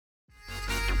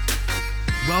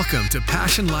Welcome to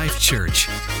Passion Life Church.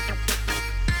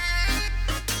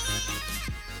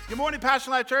 Good morning, Passion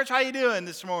Life Church. How you doing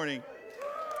this morning?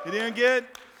 You doing good?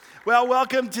 Well,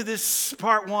 welcome to this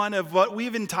part one of what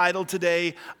we've entitled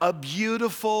today, A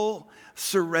Beautiful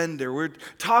Surrender. We're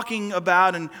talking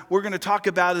about, and we're going to talk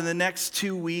about in the next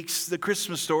 2 weeks, the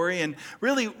Christmas story, and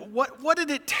really, what did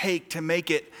it take to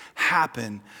make it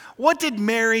happen? What did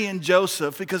Mary and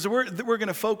Joseph, because we're going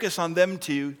to focus on them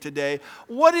two today,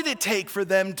 what did it take for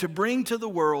them to bring to the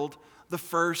world the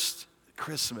first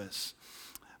Christmas?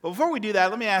 But before we do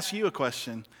that, let me ask you a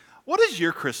question. What does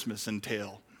your Christmas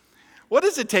entail? What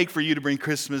does it take for you to bring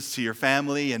Christmas to your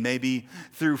family and maybe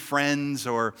through friends?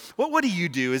 Or what do you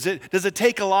do? Does it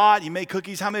take a lot? You make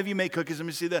cookies? How many of you make cookies? Let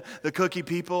me see the cookie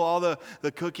people, all the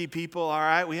cookie people. All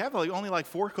right, we have only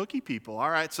 4 cookie people. All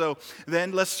right, so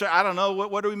then let's try, I don't know,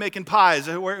 what are we making pies?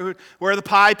 Where are the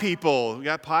pie people? We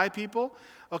got pie people?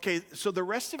 Okay, so the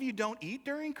rest of you don't eat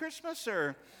during Christmas,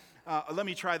 or... let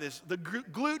me try this. The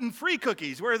gluten-free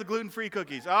cookies. Where are the gluten-free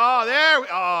cookies? Oh,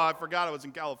 I forgot I was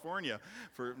in California.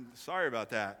 Sorry about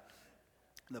that.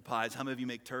 The pies. How many of you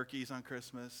make turkeys on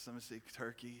Christmas? Let me see,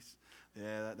 turkeys.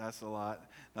 Yeah, that's a lot.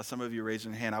 Now, some of you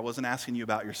raising your hand. I wasn't asking you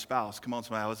about your spouse. Come on,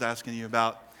 somebody. I was asking you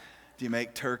about, do you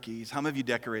make turkeys? How many of you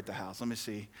decorate the house? Let me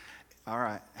see. All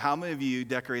right. How many of you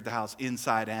decorate the house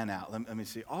inside and out? Let me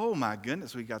see. Oh, my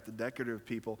goodness. We got the decorative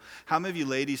people. How many of you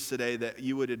ladies today that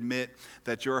you would admit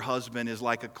that your husband is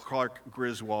like a Clark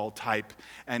Griswold type?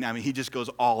 And, he just goes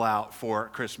all out for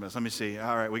Christmas. Let me see.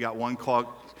 All right. We got one Clark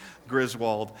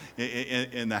Griswold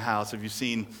in the house. Have you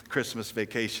seen Christmas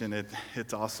Vacation?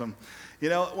 It's awesome.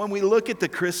 When we look at the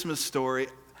Christmas story,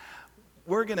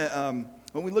 when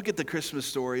we look at the Christmas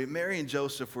story, Mary and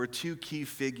Joseph were 2 key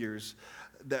figures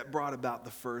that brought about the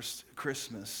first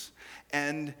Christmas.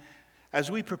 And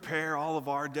as we prepare all of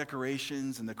our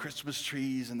decorations and the Christmas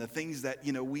trees and the things that,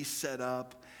 we set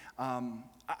up,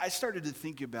 I started to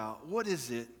think about, what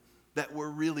is it that we're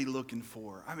really looking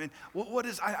for? What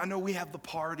is, I know we have the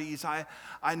parties,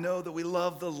 I know that we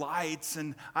love the lights,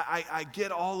 and I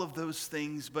get all of those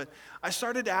things, but I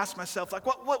started to ask myself,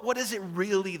 what is it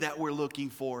really that we're looking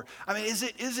for? Is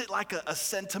it like a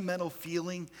sentimental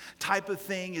feeling type of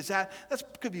thing?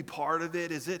 That could be part of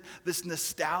it? Is it this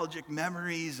nostalgic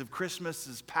memories of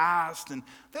Christmases past? And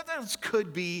that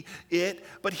could be it,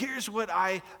 but here's what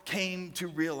I came to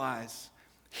realize.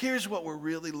 Here's what we're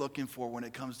really looking for when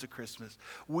it comes to Christmas.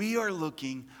 We are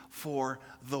looking for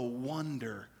the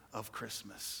wonder of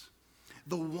Christmas.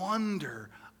 The wonder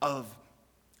of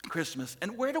Christmas.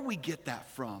 And where do we get that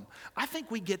from? I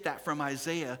think we get that from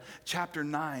Isaiah chapter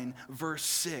 9, verse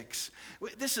 6.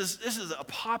 This is a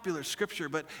popular scripture,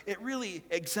 but it really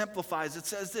exemplifies. It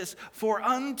says this, "For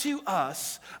unto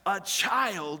us a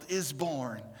child is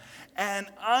born, and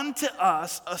unto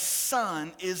us a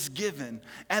son is given,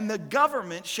 and the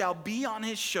government shall be on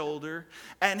his shoulder,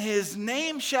 and his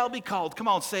name shall be called," come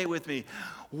on, say it with me,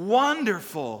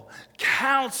 "Wonderful,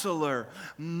 Counselor,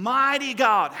 Mighty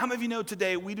God." How many of you know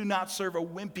today we do not serve a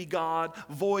wimpy God,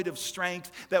 void of strength,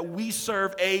 that we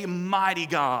serve a mighty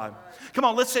God? Come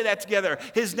on, let's say that together.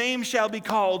 His name shall be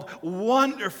called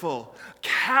Wonderful,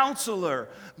 Counselor,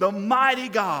 the Mighty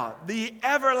God, the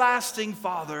Everlasting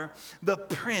Father, the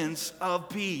Prince of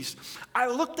Peace. I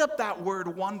looked up that word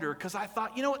wonder because I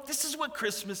thought, this is what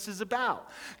Christmas is about.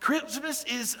 Christmas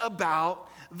is about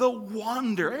the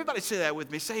wonder. Everybody say that with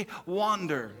me. Say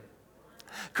wonder.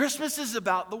 Christmas is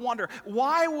about the wonder.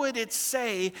 Why would it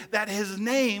say that his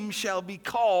name shall be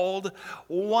called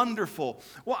Wonderful?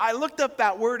 Well, I looked up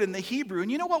that word in the Hebrew,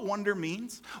 and you know what wonder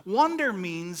means? Wonder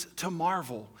means to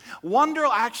marvel. Wonder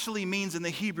actually means in the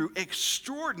Hebrew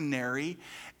extraordinary,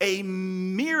 a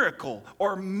miracle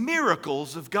or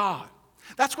miracles of God.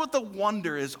 That's what the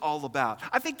wonder is all about.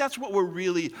 I think that's what we're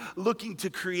really looking to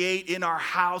create in our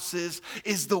houses,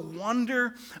 is the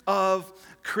wonder of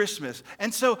Christmas.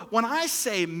 And so when I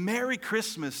say Merry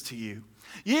Christmas to you,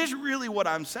 here's really what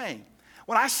I'm saying.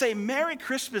 When I say Merry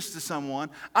Christmas to someone,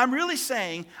 I'm really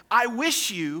saying I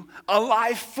wish you a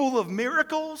life full of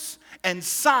miracles and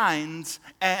signs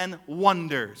and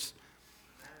wonders.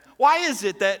 Why is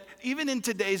it that even in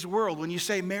today's world, when you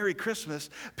say Merry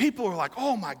Christmas, people are like,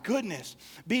 oh my goodness,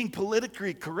 being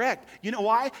politically correct. You know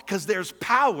why? Because there's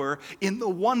power in the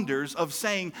wonders of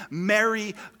saying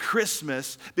Merry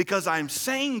Christmas, because I'm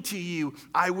saying to you,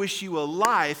 I wish you a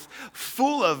life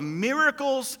full of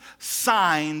miracles,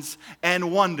 signs,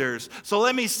 and wonders. So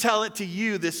let me tell it to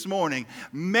you this morning.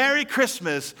 Merry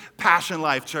Christmas, Passion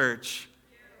Life Church.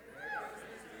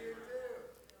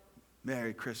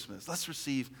 Merry Christmas. Let's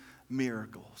receive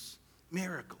miracles.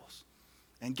 Miracles.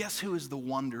 And guess who is the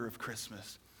wonder of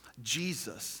Christmas?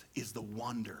 Jesus is the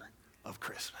wonder of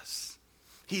Christmas.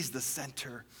 He's the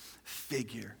center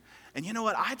figure. And you know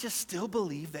what? I just still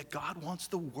believe that God wants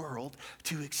the world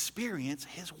to experience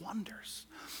his wonders.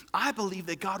 I believe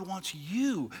that God wants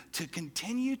you to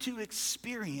continue to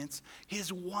experience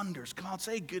his wonders. Come on,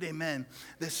 say a good amen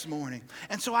this morning.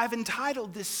 And so I've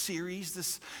entitled this series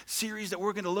that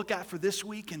we're going to look at for this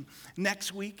week and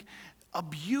next week, A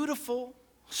Beautiful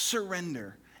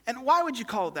Surrender. And why would you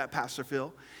call it that, Pastor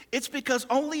Phil? It's because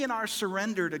only in our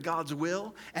surrender to God's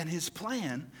will and his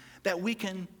plan that we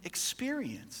can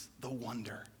experience the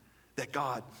wonder that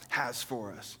God has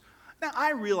for us. Now,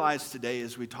 I realize today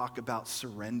as we talk about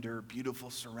surrender, beautiful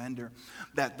surrender,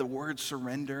 that the word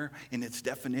surrender in its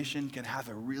definition can have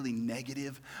a really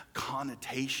negative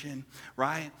connotation,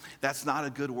 right? That's not a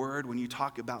good word when you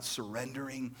talk about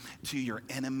surrendering to your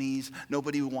enemies.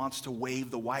 Nobody wants to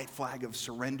wave the white flag of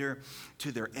surrender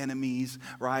to their enemies,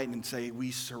 right? And say,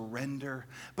 we surrender.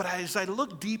 But as I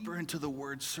look deeper into the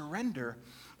word surrender,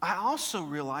 I also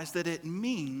realize that it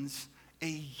means a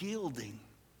yielding.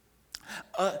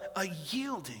 A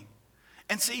yielding.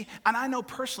 And see, and I know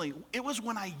personally, it was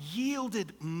when I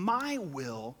yielded my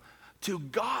will to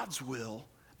God's will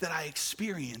that I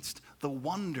experienced the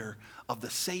wonder of the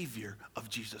Savior of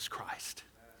Jesus Christ.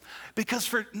 Because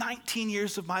for 19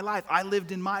 years of my life, I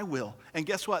lived in my will. And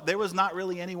guess what? There was not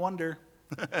really any wonder.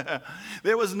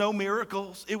 There was no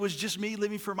miracles. It was just me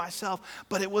living for myself.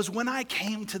 But it was when I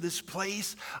came to this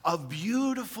place of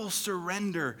beautiful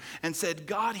surrender and said,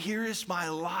 God, here is my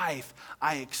life,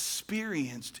 I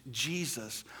experienced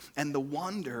Jesus and the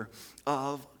wonder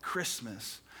of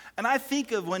Christmas. And I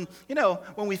think of when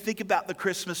we think about the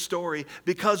Christmas story,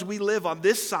 because we live on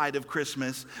this side of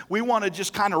Christmas, we want to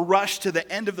just kind of rush to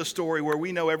the end of the story where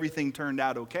we know everything turned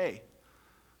out okay.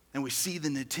 And we see the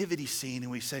nativity scene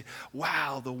and we say,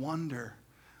 wow, the wonder.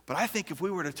 But I think if we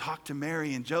were to talk to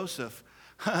Mary and Joseph,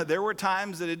 there were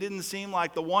times that it didn't seem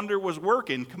like the wonder was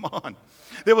working. Come on.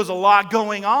 There was a lot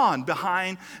going on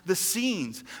behind the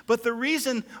scenes. But the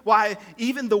reason why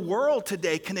even the world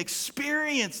today can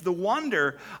experience the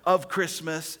wonder of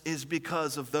Christmas is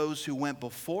because of those who went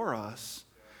before us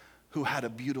who had a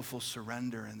beautiful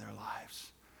surrender in their lives.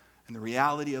 And the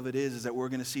reality of it is that we're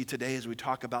going to see today as we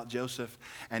talk about Joseph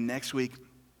and next week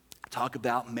talk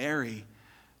about Mary,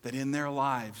 that in their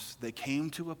lives they came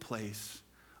to a place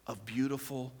of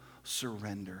beautiful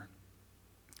surrender.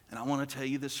 And I want to tell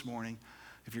you this morning,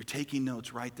 if you're taking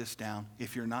notes, write this down.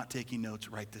 If you're not taking notes,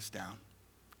 write this down.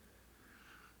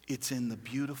 It's in the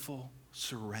beautiful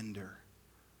surrender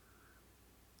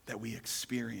that we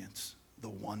experience the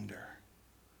wonder.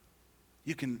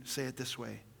 You can say it this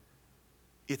way.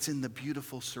 It's in the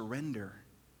beautiful surrender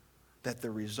that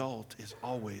the result is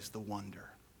always the wonder.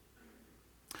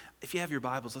 If you have your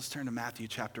Bibles, let's turn to Matthew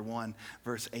chapter 1,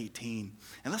 verse 18.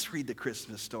 And let's read the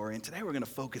Christmas story. And today we're going to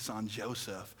focus on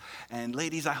Joseph. And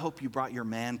ladies, I hope you brought your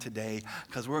man today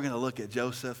because we're going to look at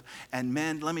Joseph. And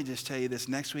men, let me just tell you this.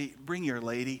 Next week, bring your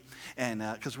lady and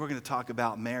because we're going to talk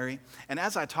about Mary. And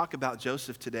as I talk about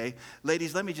Joseph today,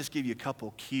 ladies, let me just give you a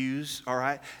couple cues, all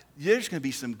right? There's going to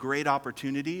be some great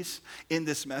opportunities in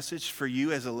this message for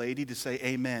you as a lady to say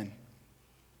amen.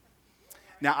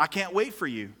 Now, I can't wait for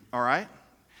you, all right?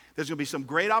 There's going to be some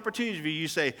great opportunities for you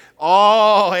to say,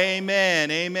 oh,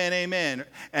 amen, amen, amen.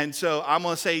 And so I'm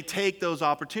going to say, take those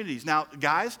opportunities. Now,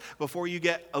 guys, before you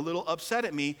get a little upset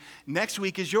at me, next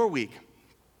week is your week.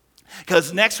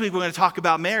 Because next week we're going to talk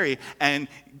about Mary. And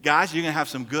guys, you're going to have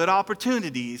some good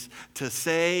opportunities to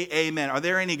say amen. Are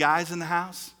there any guys in the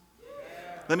house?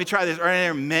 Yeah. Let me try this. Are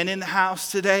there men in the house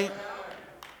today?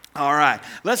 All right,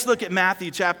 let's look at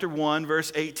Matthew chapter 1, verse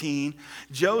 18.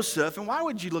 Joseph, and why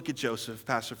would you look at Joseph,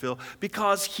 Pastor Phil?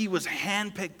 Because he was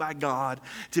handpicked by God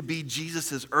to be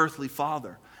Jesus' earthly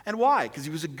father. And why? Because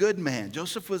he was a good man.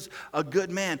 Joseph was a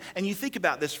good man. And you think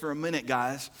about this for a minute,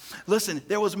 guys. Listen,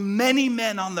 there was many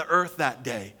men on the earth that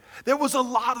day. There was a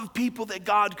lot of people that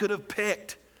God could have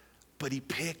picked, but he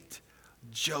picked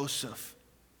Joseph.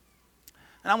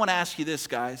 And I want to ask you this,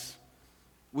 guys.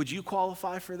 Would you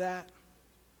qualify for that?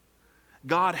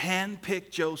 God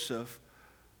handpicked Joseph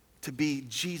to be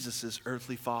Jesus'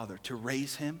 earthly father, to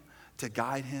raise him, to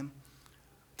guide him,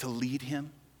 to lead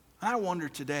him. And I wonder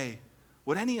today,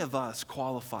 would any of us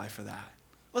qualify for that?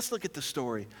 Let's look at the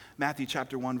story. Matthew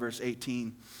chapter 1, verse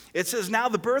 18. It says, now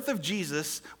the birth of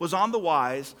Jesus was on the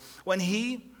wise when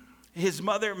he his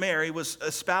mother Mary was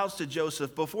espoused to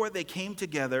Joseph, before they came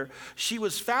together, she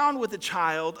was found with a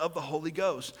child of the Holy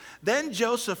Ghost. Then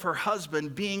Joseph, her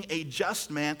husband, being a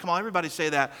just man, come on, everybody say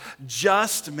that,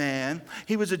 just man.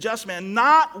 He was a just man,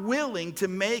 not willing to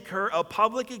make her a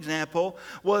public example,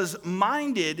 was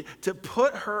minded to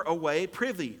put her away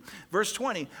privily. Verse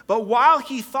 20, but while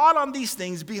he thought on these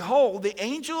things, behold, the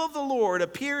angel of the Lord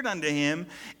appeared unto him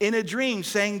in a dream,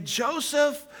 saying,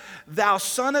 Joseph, thou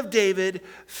son of David,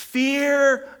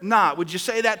 fear not. Would you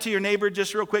say that to your neighbor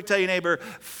just real quick? Tell your neighbor,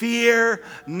 fear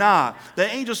not. The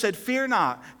angel said, fear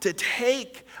not to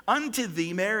take unto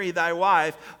thee Mary thy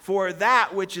wife, for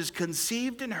that which is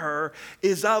conceived in her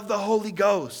is of the Holy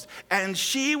Ghost. And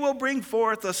she will bring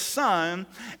forth a son,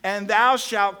 and thou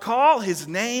shalt call his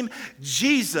name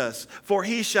Jesus, for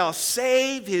he shall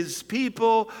save his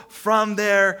people from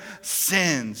their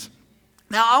sins.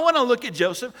 Now, I want to look at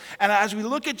Joseph, and as we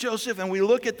look at Joseph and we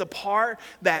look at the part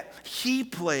that he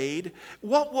played,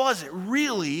 what was it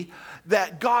really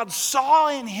that God saw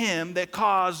in him that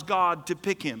caused God to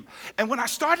pick him? And when I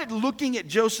started looking at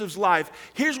Joseph's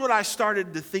life, here's what I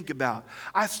started to think about.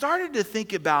 I started to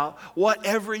think about what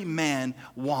every man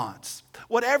wants.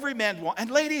 What every man wants.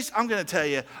 And ladies, I'm going to tell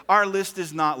you, our list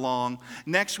is not long.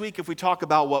 Next week, if we talk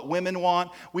about what women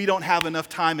want, we don't have enough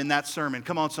time in that sermon.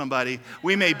 Come on, somebody.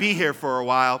 We may be here for a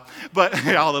while, but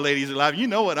all the ladies are laughing. You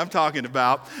know what I'm talking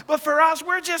about. But for us,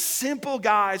 we're just simple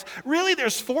guys. Really,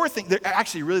 there's four things.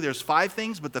 Actually, really, there's five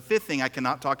things, but the fifth thing I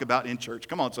cannot talk about in church.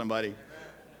 Come on, somebody. You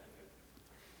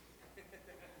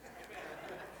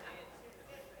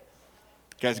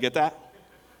guys get that?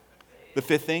 The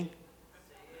fifth thing?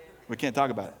 We can't talk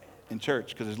about it in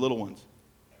church because there's little ones.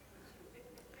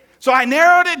 So I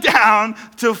narrowed it down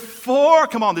to four.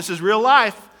 Come on, this is real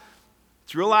life.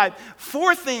 It's real life.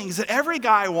 Four things that every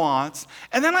guy wants.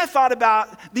 And then I thought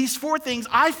about these four things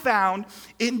I found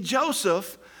in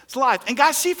Joseph's life. And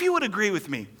guys, see if you would agree with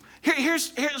me.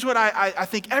 Here's what I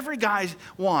think every guy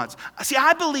wants. See,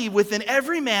 I believe within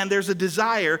every man there's a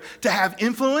desire to have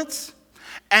influence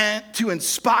and to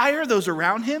inspire those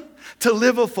around him, to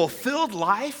live a fulfilled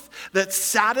life that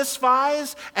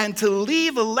satisfies, and to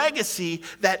leave a legacy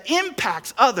that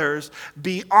impacts others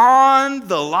beyond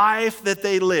the life that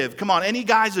they live. Come on, any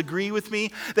guys agree with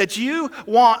me that you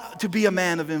want to be a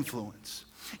man of influence?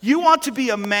 You want to be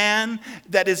a man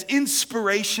that is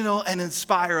inspirational and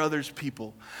inspire others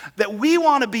people. That we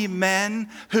want to be men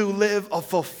who live a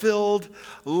fulfilled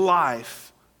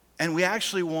life. And we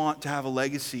actually want to have a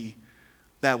legacy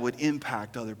that would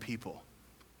impact other people.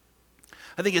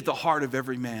 I think at the heart of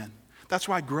every man. That's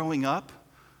why growing up,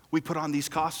 we put on these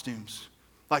costumes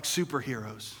like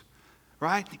superheroes,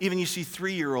 right? Even you see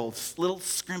 3-year-olds, little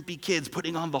scrimpy kids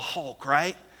putting on the Hulk,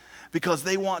 right? Because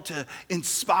they want to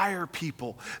inspire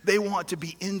people. They want to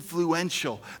be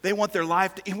influential. They want their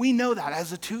life to, and we know that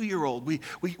as a 2-year-old.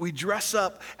 We dress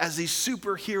up as these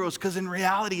superheroes because in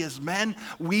reality as men,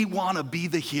 we want to be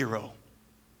the hero.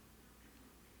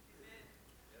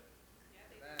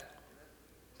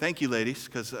 Thank you, ladies,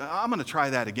 because I'm going to try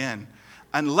that again.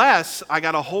 Unless I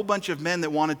got a whole bunch of men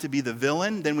that wanted to be the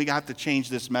villain, then we have to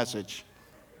change this message.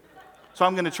 So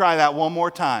I'm going to try that one more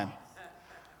time.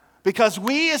 Because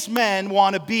we as men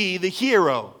want to be the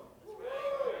hero.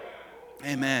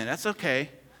 Amen. That's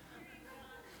okay.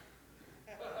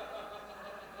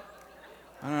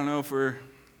 I don't know if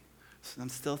I'm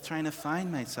still trying to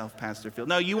find myself, Pastor Phil.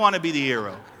 No, you want to be the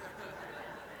hero.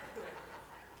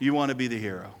 You want to be the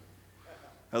hero.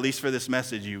 At least for this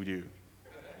message, you do.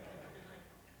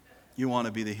 You want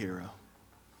to be the hero.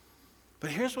 But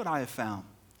here's what I have found.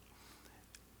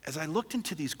 As I looked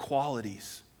into these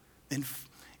qualities,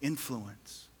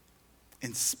 influence,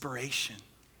 inspiration,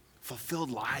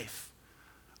 fulfilled life,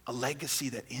 a legacy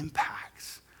that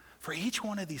impacts, for each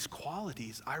one of these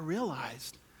qualities, I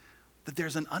realized that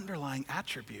there's an underlying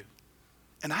attribute.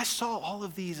 And I saw all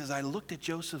of these as I looked at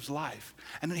Joseph's life.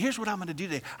 And here's what I'm going to do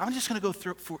today. I'm just going to go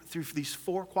through these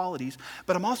four qualities,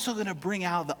 but I'm also going to bring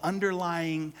out the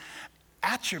underlying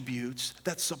attributes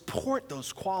that support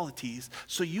those qualities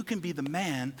so you can be the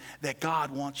man that God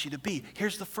wants you to be.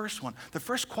 Here's the first one. The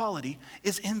first quality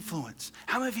is influence.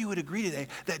 How many of you would agree today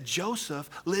that Joseph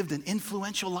lived an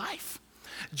influential life?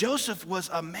 Joseph was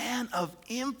a man of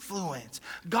influence.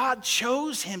 God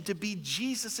chose him to be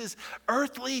Jesus'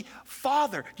 earthly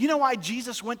father. You know why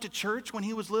Jesus went to church when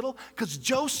he was little? Because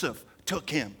Joseph took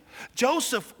him.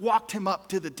 Joseph walked him up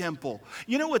to the temple.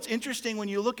 You know what's interesting when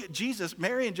you look at Jesus,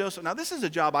 Mary and Joseph. Now, this is a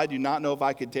job I do not know if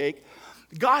I could take.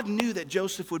 God knew that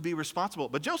Joseph would be responsible,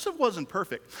 but Joseph wasn't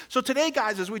perfect. So today,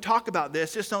 guys, as we talk about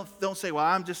this, just don't say, well,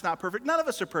 I'm just not perfect. None of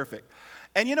us are perfect.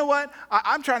 And you know what?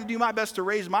 I'm trying to do my best to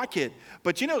raise my kid.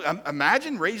 But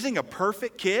imagine raising a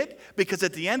perfect kid, because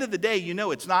at the end of the day,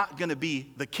 it's not going to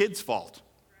be the kid's fault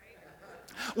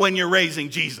when you're raising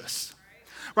Jesus.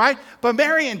 Right? But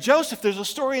Mary and Joseph, there's a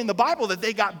story in the Bible that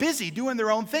they got busy doing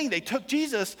their own thing. They took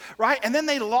Jesus, right? And then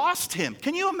they lost him.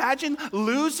 Can you imagine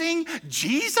losing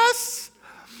Jesus?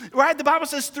 Right? The Bible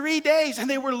says 3 days, and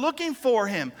they were looking for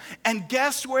him. And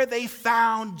guess where they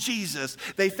found Jesus?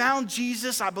 They found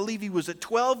Jesus, I believe he was at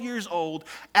 12 years old,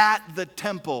 at the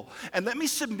temple. And let me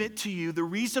submit to you the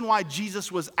reason why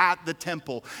Jesus was at the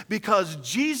temple. Because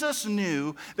Jesus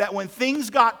knew that when things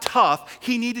got tough,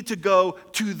 he needed to go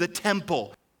to the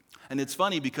temple. And it's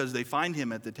funny because they find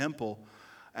him at the temple,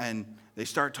 and they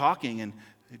start talking, and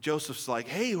Joseph's like,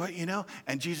 hey, what,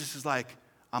 And Jesus is like,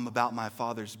 I'm about my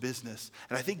Father's business.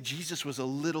 And I think Jesus was a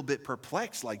little bit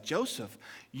perplexed, like, Joseph,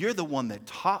 you're the one that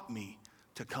taught me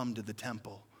to come to the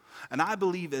temple. And I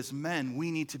believe as men, we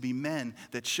need to be men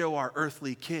that show our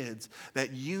earthly kids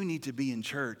that you need to be in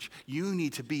church. You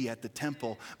need to be at the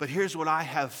temple. But here's what I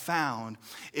have found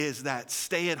is that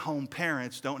stay-at-home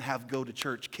parents don't have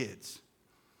go-to-church kids.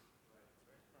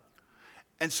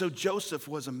 And so Joseph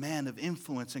was a man of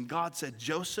influence. And God said,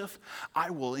 Joseph,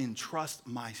 I will entrust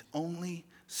my only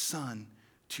son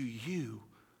to you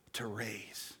to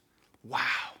raise. Wow.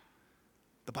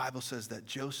 The Bible says that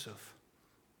Joseph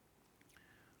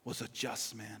was a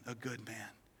just man, a good man.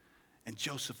 And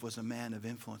Joseph was a man of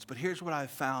influence. But here's what I've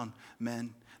found,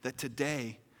 men, that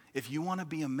today, if you want to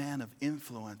be a man of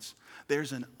influence,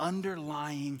 there's an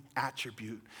underlying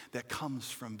attribute that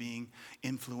comes from being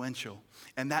influential.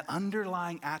 And that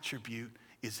underlying attribute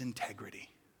is integrity.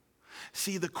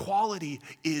 See, the quality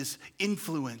is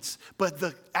influence, but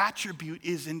the attribute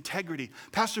is integrity.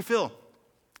 Pastor Phil,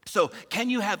 so can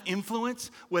you have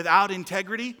influence without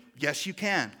integrity? Yes, you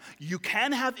can. You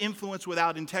can have influence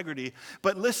without integrity,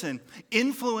 but listen,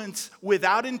 influence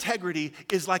without integrity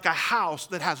is like a house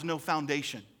that has no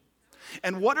foundation.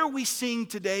 And what are we seeing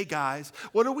today, guys?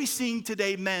 What are we seeing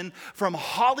today, men, from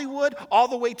Hollywood all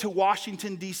the way to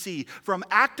Washington, D.C., from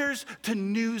actors to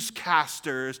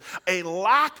newscasters? A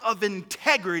lack of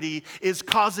integrity is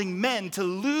causing men to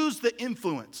lose the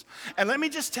influence. And let me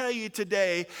just tell you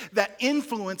today that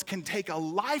influence can take a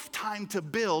lifetime to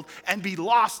build and be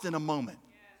lost in a moment.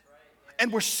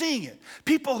 And we're seeing it.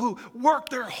 People who work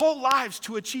their whole lives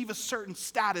to achieve a certain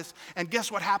status, and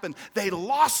guess what happened? They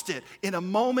lost it in a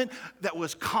moment that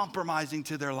was compromising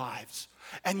to their lives.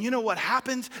 And you know what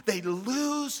happens? They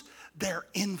lose their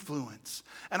influence.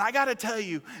 And I got to tell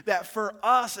you that for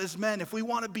us as men, if we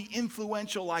want to be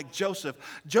influential like Joseph,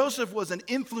 Joseph was an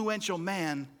influential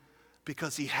man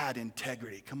because he had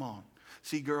integrity. Come on.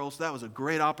 See, girls, that was a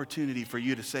great opportunity for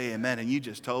you to say amen, and you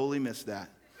just totally missed that.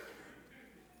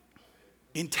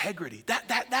 Integrity.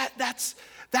 That's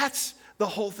the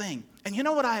whole thing. And you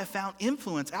know what I have found?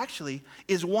 Influence actually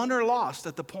is won or lost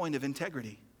at the point of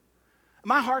integrity.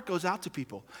 My heart goes out to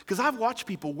people because I've watched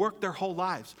people work their whole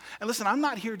lives. And listen, I'm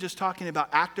not here just talking about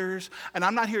actors, and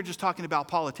I'm not here just talking about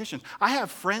politicians. I have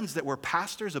friends that were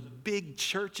pastors of big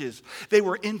churches. They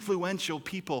were influential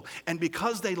people. And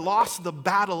because they lost the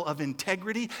battle of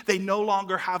integrity, they no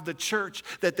longer have the church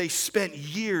that they spent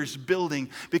years building,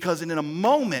 because in a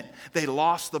moment they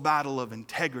lost the battle of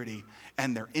integrity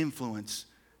and their influence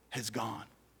has gone.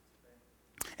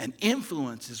 And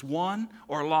influence is won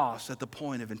or lost at the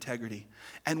point of integrity.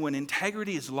 And when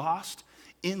integrity is lost,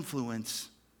 influence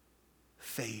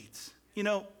fades. You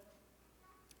know,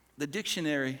 the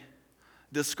dictionary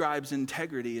describes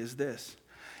integrity as this.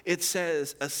 It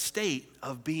says a state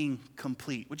of being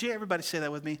complete. Would you everybody say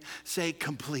that with me? Say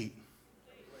complete.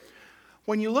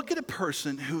 When you look at a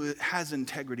person who has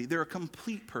integrity, they're a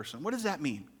complete person. What does that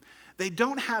mean? They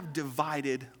don't have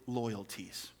divided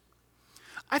loyalties.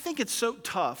 I think it's so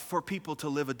tough for people to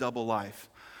live a double life.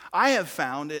 I have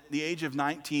found at the age of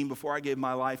 19, before I gave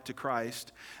my life to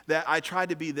Christ, that I tried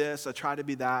to be this, I tried to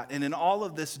be that, and in all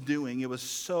of this doing, it was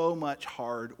so much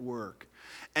hard work.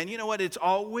 And you know what? It's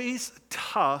always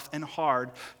tough and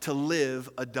hard to live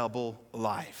a double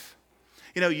life.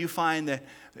 You know, you find that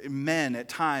men at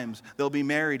times, they'll be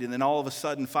married, and then all of a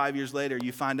sudden 5 years later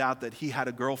you find out that he had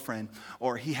a girlfriend,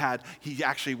 or he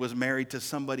actually was married to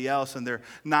somebody else, and they're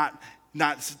not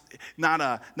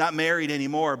married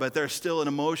anymore, but there's still an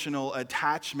emotional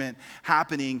attachment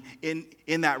happening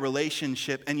in that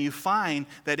relationship. And you find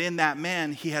that in that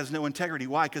man, he has no integrity.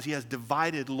 Why? Because he has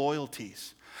divided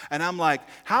loyalties. And I'm like,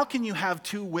 how can you have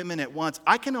two women at once?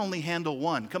 I can only handle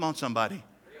one. Come on, somebody.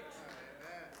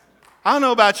 I don't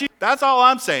know about you. That's all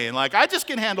I'm saying. Like, I just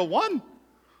can handle one.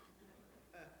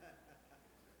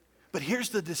 But here's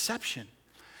the deception.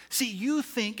 See, you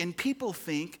think and people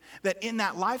think that in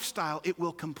that lifestyle it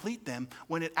will complete them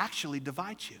when it actually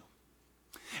divides you.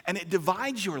 And it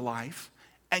divides your life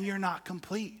and you're not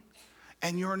complete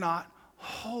and you're not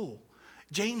whole.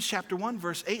 James chapter 1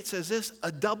 verse 8 says this,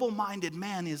 a double-minded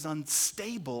man is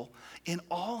unstable in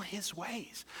all his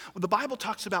ways. When the Bible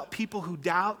talks about people who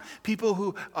doubt, people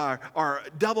who are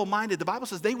double-minded, the Bible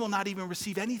says they will not even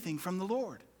receive anything from the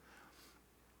Lord.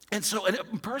 And so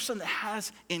a person that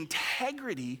has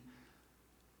integrity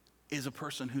is a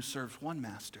person who serves one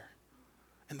master.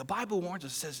 And the Bible warns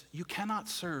us, says you cannot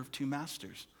serve two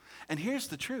masters. And here's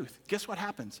the truth. Guess what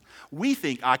happens? We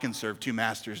think I can serve two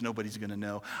masters. Nobody's going to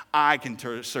know. I can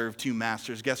serve two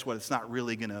masters. Guess what? It's not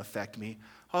really going to affect me.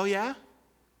 Oh, yeah?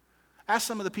 Ask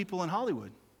some of the people in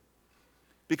Hollywood.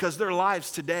 Because their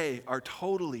lives today are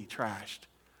totally trashed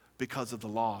because of the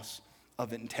loss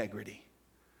of integrity.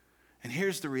 And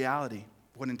here's the reality.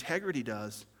 What integrity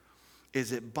does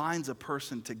is it binds a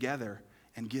person together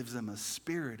and gives them a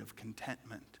spirit of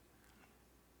contentment.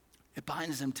 It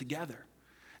binds them together.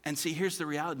 And see, here's the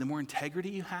reality. The more integrity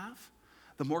you have,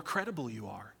 the more credible you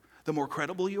are. The more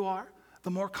credible you are,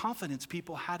 the more confidence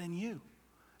people had in you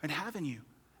and have in you.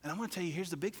 And I want to tell you,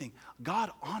 here's the big thing. God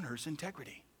honors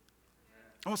integrity.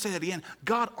 I want to say that again.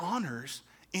 God honors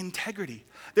integrity.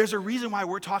 There's a reason why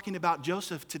we're talking about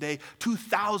Joseph today,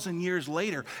 2,000 years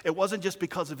later. It wasn't just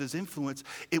because of his influence.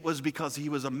 It was because he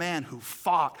was a man who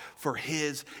fought for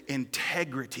his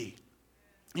integrity.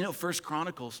 You know, 1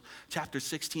 Chronicles chapter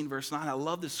 16, verse 9, I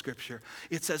love this scripture.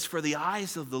 It says, for the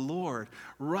eyes of the Lord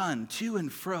run to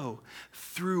and fro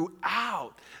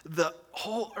throughout the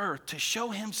whole earth to show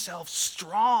himself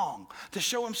strong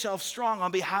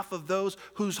on behalf of those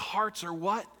whose hearts are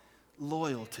what?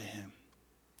 Loyal to him.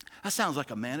 That sounds like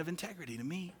a man of integrity to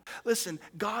me. Listen,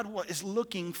 God is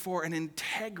looking for an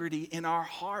integrity in our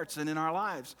hearts and in our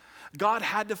lives. God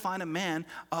had to find a man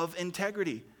of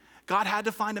integrity. God had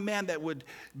to find a man that would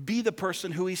be the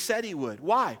person who he said he would.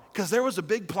 Why? Because there was a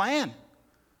big plan.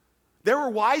 There were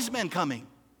wise men coming.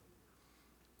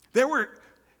 There were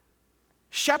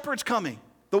shepherds coming.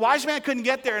 The wise man couldn't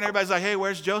get there, and everybody's like, hey,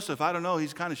 where's Joseph? I don't know.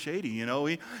 He's kind of shady, you know.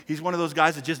 He's one of those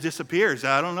guys that just disappears.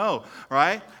 I don't know,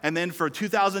 right? And then for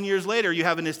 2,000 years later, you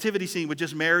have a nativity scene with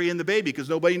just Mary and the baby because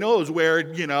nobody knows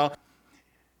where, you know.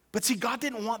 But see, God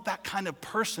didn't want that kind of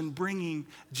person bringing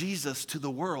Jesus to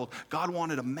the world. God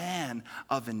wanted a man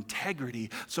of integrity.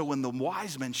 So when the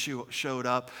wise men showed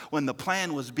up, when the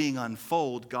plan was being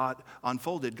unfolded,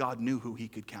 God knew who he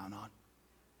could count on.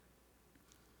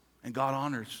 And God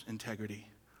honors integrity.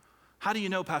 How do you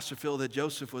know, Pastor Phil, that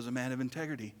Joseph was a man of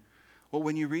integrity? Well,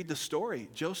 when you read the story,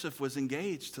 Joseph was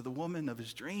engaged to the woman of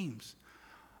his dreams.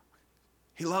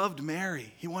 He loved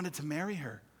Mary. He wanted to marry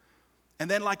her. And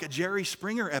then like a Jerry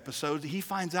Springer episode, he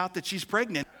finds out that she's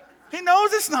pregnant. He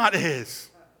knows it's not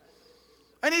his.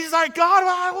 And he's like, God,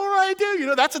 what do I do? You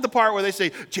know, that's at the part where they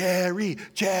say, Jerry,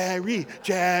 Jerry,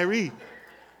 Jerry.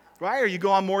 Right? Or you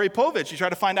go on Maury Povich, you try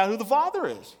to find out who the father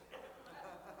is.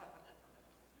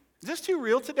 Is this too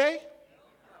real today?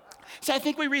 See, I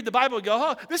think we read the Bible and go,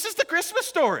 oh, this is the Christmas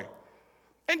story.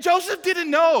 And Joseph didn't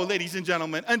know, ladies and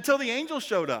gentlemen, until the angel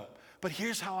showed up. But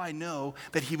here's how I know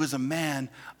that he was a man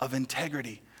of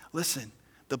integrity. Listen,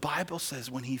 the Bible says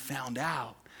when he found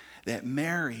out that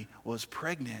Mary was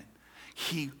pregnant,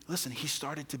 he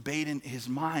started to debate in his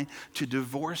mind to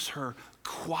divorce her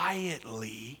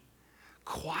quietly.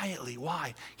 Quietly.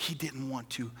 Why? He didn't want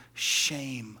to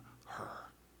shame her.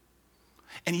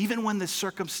 And even when the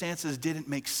circumstances didn't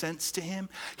make sense to him,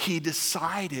 he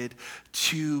decided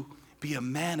to be a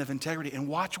man of integrity. And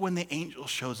watch when the angel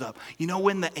shows up. You know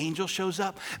when the angel shows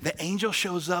up? The angel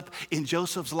shows up in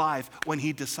Joseph's life when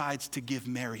he decides to give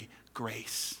Mary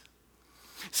grace.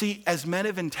 See, as men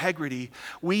of integrity,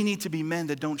 we need to be men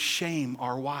that don't shame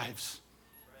our wives.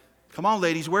 Come on,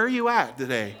 ladies, where are you at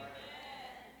today?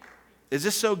 Is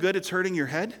this so good it's hurting your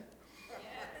head?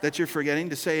 That you're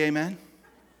forgetting to say amen?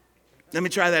 Let me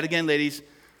try that again, ladies.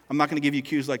 I'm not going to give you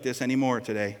cues like this anymore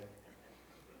today.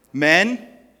 Men,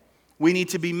 we need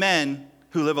to be men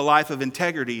who live a life of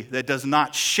integrity that does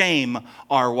not shame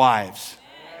our wives.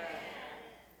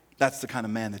 That's the kind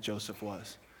of man that Joseph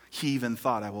was. He even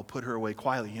thought, I will put her away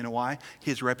quietly. You know why?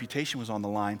 His reputation was on the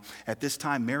line. At this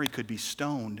time, Mary could be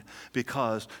stoned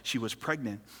because she was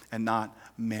pregnant and not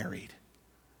married.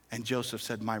 And Joseph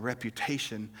said, my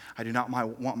reputation, I do not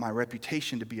want my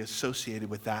reputation to be associated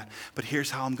with that. But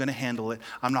here's how I'm going to handle it.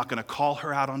 I'm not going to call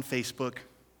her out on Facebook.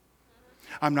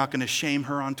 I'm not going to shame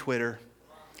her on Twitter.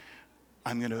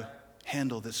 I'm going to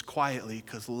handle this quietly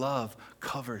because love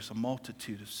covers a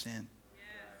multitude of sin.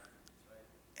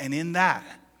 And in that,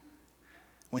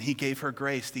 when he gave her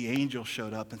grace, the angel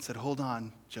showed up and said, hold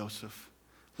on, Joseph,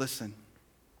 listen.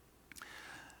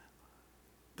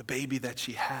 The baby that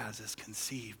she has is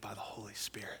conceived by the Holy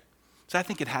Spirit. So I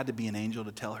think it had to be an angel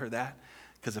to tell her that,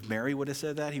 because if Mary would have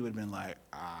said that, he would have been like,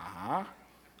 uh-huh,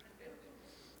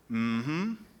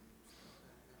 mm-hmm,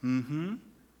 mm-hmm.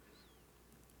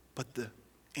 But the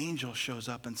angel shows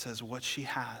up and says, what she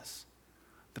has,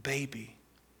 the baby,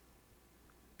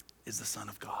 is the Son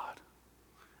of God.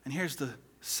 And here's the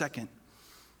second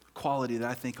quality that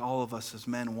I think all of us as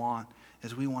men want,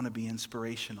 is we want to be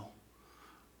inspirational.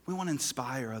 We want to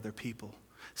inspire other people.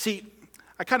 See,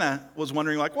 I kind of was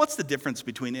wondering, like, what's the difference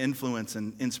between influence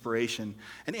and inspiration?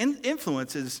 And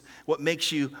influence is what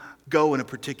makes you go in a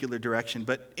particular direction,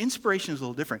 but inspiration is a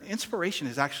little different. Inspiration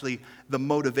is actually the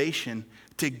motivation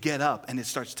to get up, and it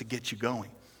starts to get you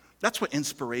going. That's what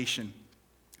inspiration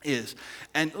is.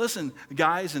 And listen,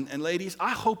 guys and ladies,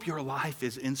 I hope your life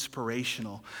is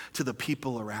inspirational to the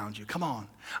people around you. Come on.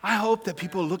 I hope that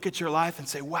people look at your life and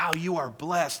say, wow, you are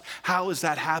blessed. How is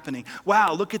that happening?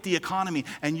 Wow, look at the economy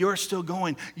and you're still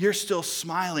going. You're still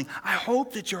smiling. I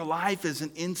hope that your life is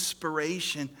an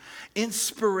inspiration.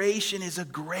 Inspiration is a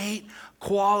great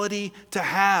quality to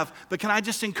have. But can I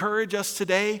just encourage us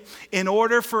today? In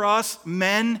order for us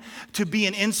men to be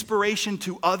an inspiration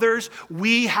to others,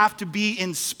 we have to be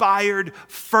inspired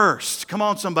first. Come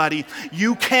on, somebody.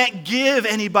 You can't give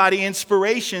anybody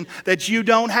inspiration that you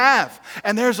don't have.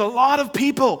 And there's a lot of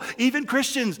people, even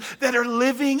Christians, that are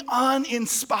living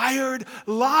uninspired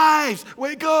lives.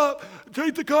 Wake up,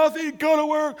 take the coffee, go to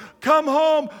work, come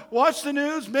home, watch the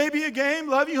news, maybe a game,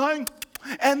 love you, honey.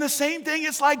 And the same thing,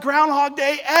 it's like Groundhog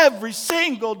Day every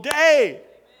single day.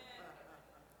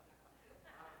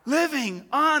 Living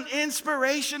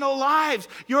uninspirational lives.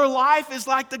 Your life is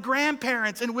like the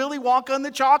grandparents in Willy Wonka and the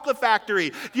Chocolate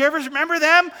Factory. Do you ever remember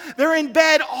them? They're in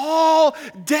bed all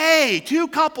day. Two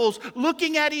couples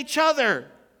looking at each other.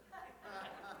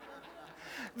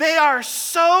 They are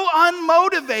so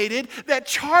unmotivated that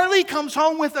Charlie comes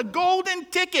home with a golden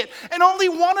ticket and only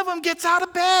one of them gets out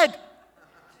of bed.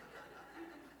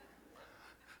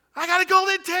 I got a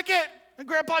golden ticket. And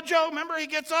Grandpa Joe, remember, he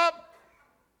gets up.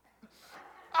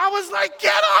 I was like,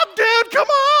 get up, dude, come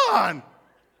on.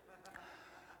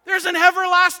 There's an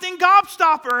everlasting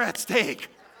gobstopper at stake.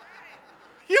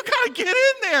 You got to get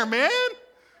in there, man.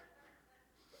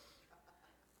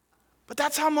 But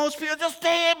that's how most people just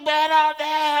stay in bed all day.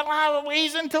 I don't have a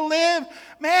reason to live.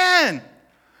 Man,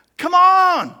 come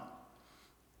on.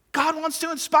 God wants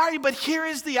to inspire you, but here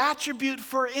is the attribute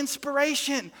for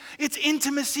inspiration. It's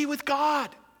intimacy with God.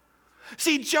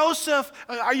 See, Joseph,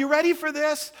 are you ready for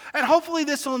this? And hopefully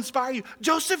this will inspire you.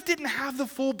 Joseph didn't have the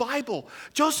full Bible.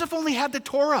 Joseph only had the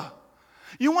Torah.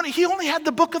 He only had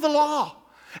the book of the law.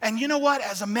 And you know what?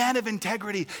 As a man of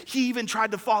integrity, he even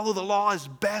tried to follow the law as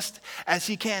best as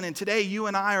he can. And today, you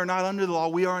and I are not under the law.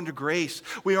 We are under grace.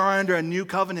 We are under a new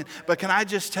covenant. But can I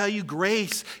just tell you,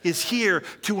 grace is here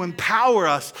to empower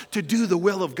us to do the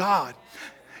will of God.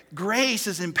 Grace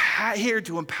is here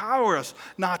to empower us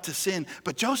not to sin.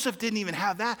 But Joseph didn't even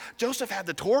have that. Joseph had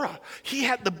the Torah. He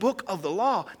had the book of the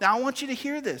law. Now, I want you to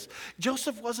hear this.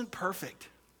 Joseph wasn't perfect,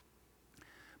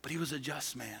 but he was a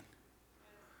just man.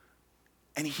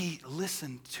 And he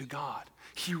listened to God.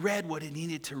 He read what he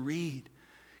needed to read.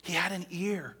 He had an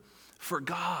ear for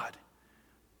God.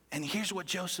 And here's what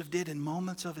Joseph did in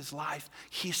moments of his life.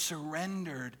 He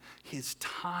surrendered his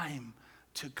time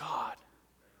to God.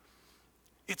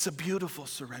 It's a beautiful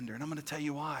surrender, and I'm going to tell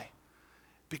you why.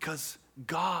 Because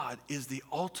God is the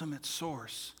ultimate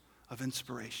source of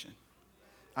inspiration.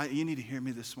 You need to hear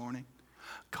me this morning.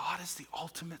 God is the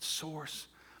ultimate source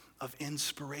of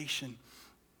inspiration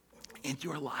in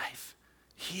your life.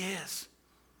 He is.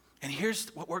 And here's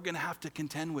what we're going to have to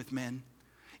contend with, men.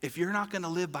 If you're not going to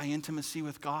live by intimacy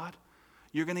with God,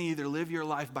 you're going to either live your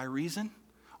life by reason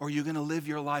or you're going to live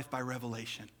your life by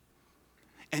revelation.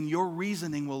 And your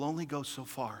reasoning will only go so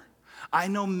far. I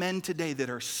know men today that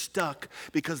are stuck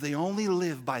because they only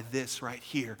live by this right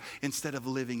here instead of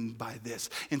living by this.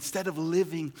 Instead of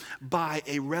living by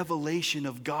a revelation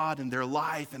of God in their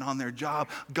life and on their job,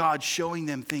 God showing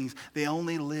them things, they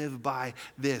only live by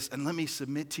this. And let me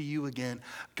submit to you again,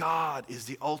 God is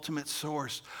the ultimate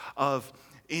source of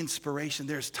inspiration.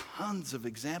 There's tons of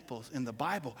examples in the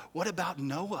Bible. What about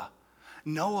Noah?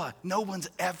 Noah, no one's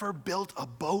ever built a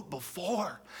boat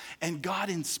before. And God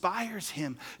inspires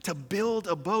him to build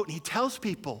a boat. And he tells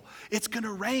people, it's going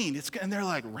to rain. And they're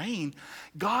like, rain?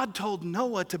 God told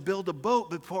Noah to build a boat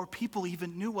before people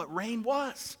even knew what rain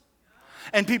was.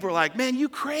 And people are like, man, you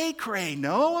cray,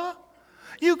 Noah.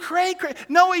 You cray.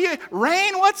 Noah, you,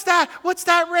 rain? What's that? What's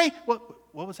that rain? What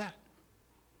was that?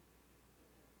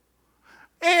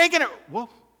 Hey, ain't gonna, whoa.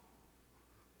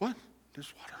 What?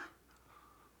 There's water.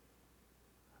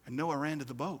 And Noah ran to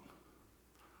the boat.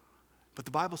 But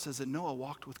the Bible says that Noah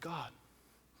walked with God.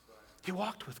 He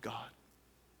walked with God.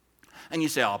 And you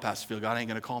say, oh, Pastor Phil, God ain't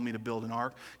going to call me to build an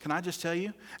ark. Can I just tell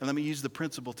you, and let me use the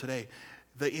principle today,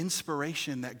 the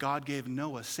inspiration that God gave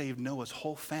Noah saved Noah's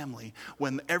whole family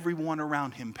when everyone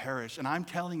around him perished. And I'm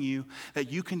telling you that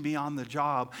you can be on the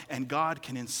job and God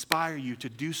can inspire you to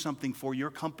do something for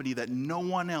your company that no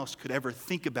one else could ever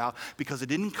think about, because it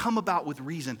didn't come about with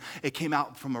reason. It came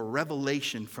out from a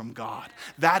revelation from God.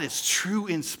 That is true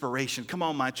inspiration. Come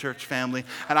on, my church family.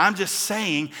 And I'm just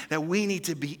saying that we need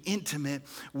to be intimate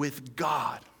with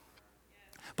God.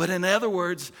 But in other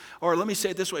words, or let me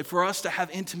say it this way, for us to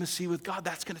have intimacy with God,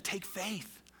 that's going to take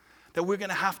faith, that we're going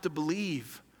to have to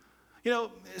believe. You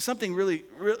know, something really,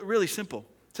 really simple.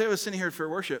 Say I was sitting here for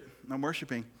worship, and I'm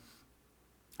worshiping,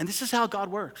 and this is how God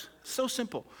works. So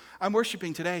simple. I'm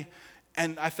worshiping today,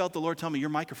 and I felt the Lord tell me, your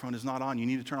microphone is not on. You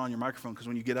need to turn on your microphone, because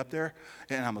when you get up there,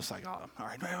 and I'm just like, oh, all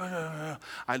right.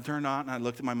 I turned on, and I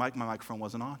looked at my microphone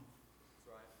wasn't on.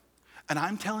 And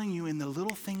I'm telling you, in the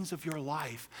little things of your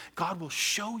life, God will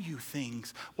show you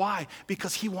things. Why?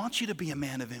 Because he wants you to be a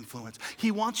man of influence.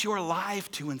 He wants your life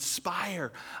to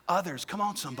inspire others. Come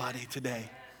on, somebody, today.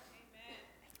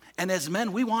 And as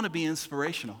men, we want to be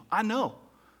inspirational. I know.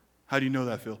 How do you know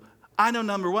that, Phil? I know,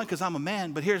 number one, because I'm a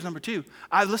man, but here's number two.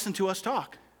 I listen to us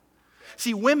talk.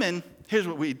 See, women, here's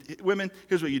what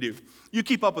you do. You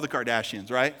keep up with the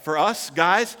Kardashians, right? For us,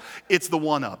 guys, it's the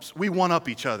one-ups. We one-up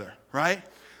each other, right?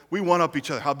 We one-up each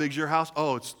other. How big's your house?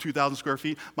 Oh, it's 2,000 square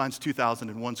feet. Mine's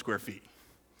 2,001 square feet.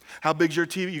 How big's your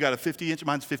TV? You got a 50-inch.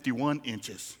 Mine's 51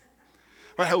 inches.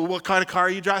 Right? What kind of car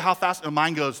you drive? How fast? Oh,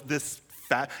 mine goes this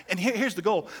fast. And here's the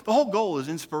goal. The whole goal is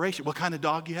inspiration. What kind of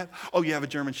dog you have? Oh, you have a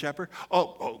German Shepherd?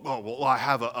 Well, I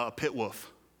have a pit wolf.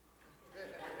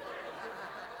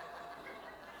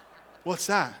 What's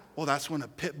that? Well, that's when a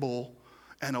pit bull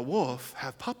and a wolf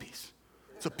have puppies.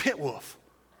 It's a pit wolf.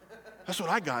 That's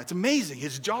what I got. It's amazing.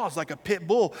 His jaw's like a pit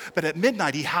bull, but at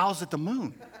midnight he howls at the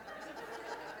moon.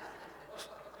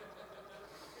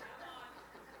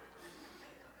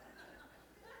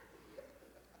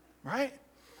 Right?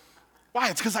 Why?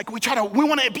 It's because we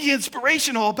want to be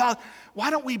inspirational about,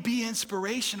 why don't we be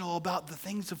inspirational about the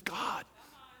things of God?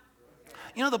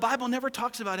 You know, the Bible never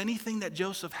talks about anything that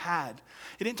Joseph had.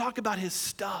 It didn't talk about his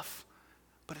stuff,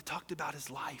 but it talked about his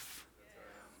life.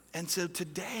 And so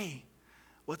today,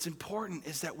 what's important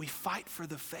is that we fight for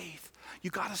the faith. You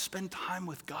got to spend time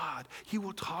with God. He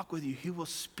will talk with you. He will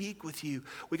speak with you.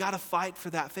 We got to fight for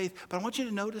that faith. But I want you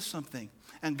to notice something.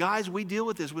 And guys, we deal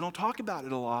with this. We don't talk about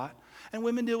it a lot. And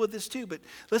women deal with this too. But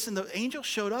listen, the angel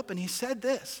showed up and he said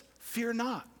this, fear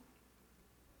not.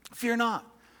 Fear not.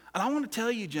 And I want to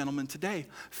tell you, gentlemen, today,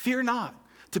 fear not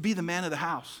to be the man of the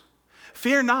house.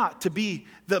 Fear not to be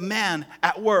the man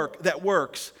at work that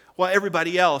works while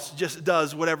everybody else just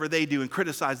does whatever they do and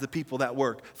criticize the people that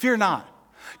work. Fear not.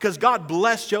 Because God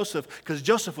blessed Joseph, because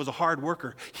Joseph was a hard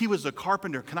worker. He was a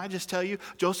carpenter. Can I just tell you,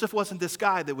 Joseph wasn't this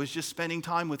guy that was just spending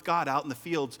time with God out in the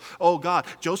fields. Oh, God.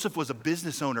 Joseph was a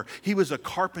business owner. He was a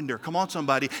carpenter. Come on,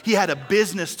 somebody. He had a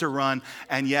business to run,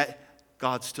 and yet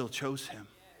God still chose him.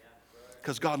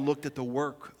 Because God looked at the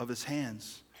work of his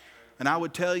hands. And I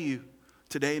would tell you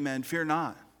today, man, fear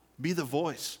not. Be the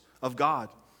voice of God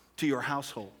to your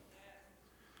household.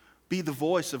 Be the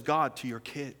voice of God to your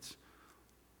kids.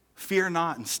 Fear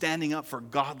not in standing up for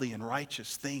godly and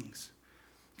righteous things.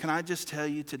 Can I just tell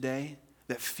you today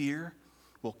that fear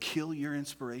will kill your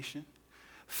inspiration?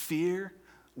 Fear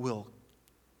will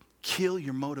kill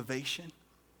your motivation.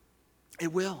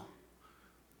 It will.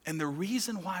 And the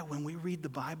reason why when we read the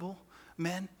Bible,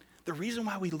 men, the reason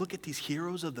why we look at these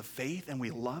heroes of the faith and we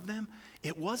love them,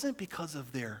 it wasn't because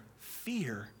of their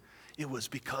fear. It was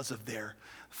because of their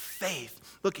faith.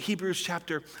 Look, Hebrews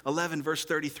chapter 11, verse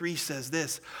 33 says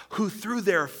this, who through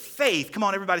their faith, come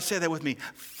on, everybody say that with me,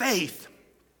 faith,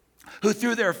 who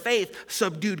through their faith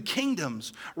subdued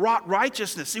kingdoms, wrought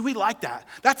righteousness. See, we like that.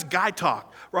 That's guy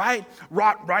talk, right?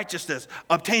 Wrought righteousness,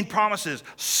 obtained promises,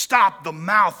 stopped the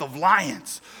mouth of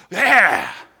lions. Yeah.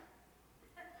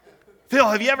 Phil,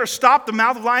 have you ever stopped the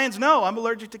mouth of lions? No, I'm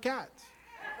allergic to cats.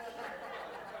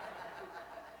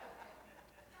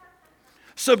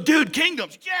 Subdued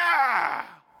kingdoms. Yeah.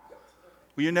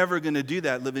 Well, you're never going to do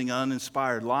that living an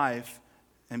uninspired life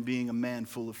and being a man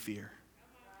full of fear.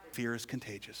 Fear is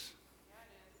contagious.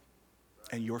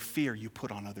 And your fear you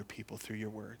put on other people through your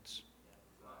words.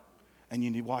 And you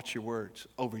need to watch your words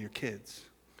over your kids.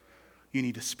 You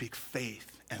need to speak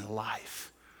faith and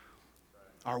life.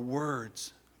 Our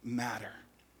words matter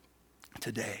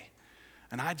today.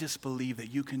 And I just believe that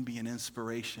you can be an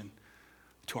inspiration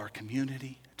to our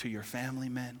community, to your family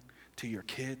men, to your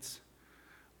kids.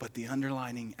 But the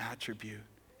underlining attribute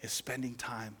is spending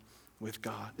time with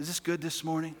God. Is this good this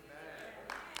morning?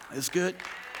 Is good?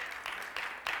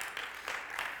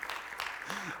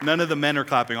 None of the men are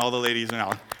clapping. All the ladies are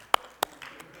now.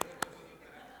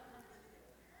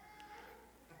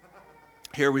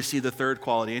 Here we see the third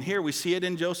quality. And here we see it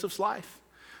in Joseph's life.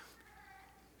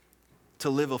 To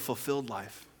live a fulfilled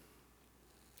life.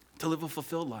 To live a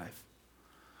fulfilled life.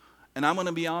 And I'm going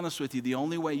to be honest with you. The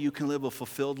only way you can live a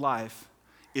fulfilled life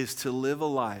is to live a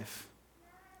life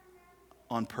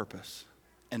on purpose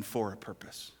and for a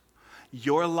purpose.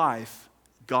 Your life,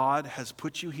 God has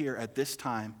put you here at this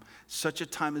time, such a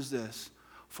time as this,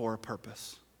 for a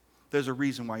purpose. There's a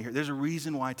reason why you're here. There's a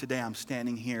reason why today I'm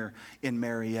standing here in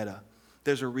Marietta.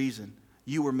 There's a reason.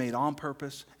 You were made on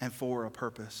purpose and for a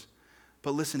purpose.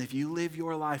 But listen, if you live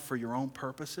your life for your own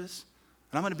purposes,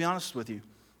 and I'm going to be honest with you,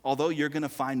 although you're going to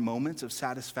find moments of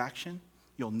satisfaction,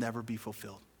 you'll never be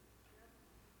fulfilled.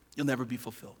 You'll never be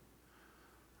fulfilled.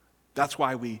 That's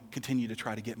why we continue to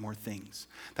try to get more things.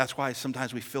 That's why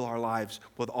sometimes we fill our lives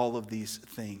with all of these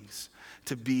things.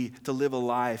 To live a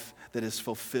life that is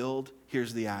fulfilled,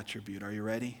 here's the attribute. Are you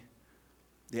ready?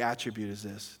 The attribute is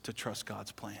this: to trust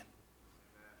God's plan.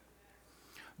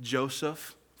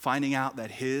 Joseph, finding out that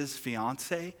his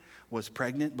fiancée was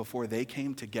pregnant before they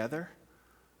came together,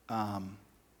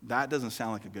 that doesn't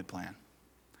sound like a good plan.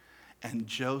 And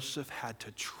Joseph had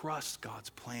to trust God's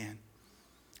plan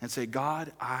and say,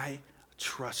 God, I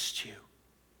trust you.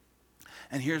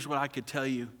 And here's what I could tell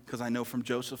you, because I know from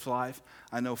Joseph's life,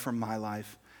 I know from my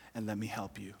life, and let me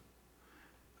help you.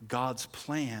 God's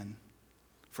plan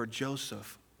for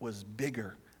Joseph was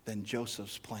bigger than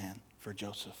Joseph's plan for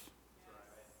Joseph.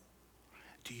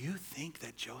 Do you think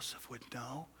that Joseph would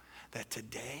know that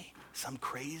today some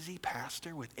crazy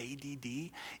pastor with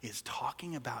ADD is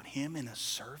talking about him in a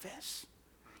service?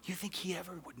 You think he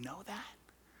ever would know that?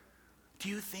 Do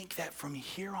you think that from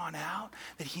here on out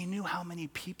that he knew how many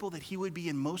people that he would be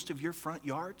in most of your front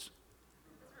yards?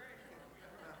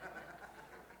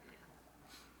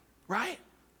 Right?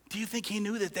 Do you think he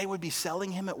knew that they would be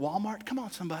selling him at Walmart? Come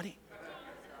on, somebody.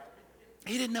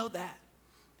 He didn't know that.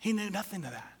 He knew nothing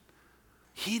of that.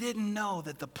 He didn't know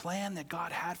that the plan that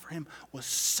God had for him was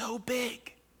so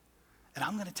big. And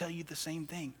I'm going to tell you the same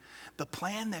thing. The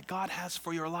plan that God has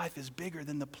for your life is bigger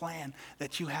than the plan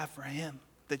that you have for him,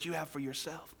 that you have for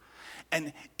yourself.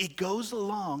 And it goes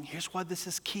along, here's why this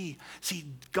is key. See,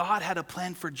 God had a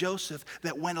plan for Joseph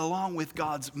that went along with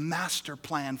God's master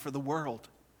plan for the world.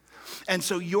 And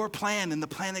so your plan and the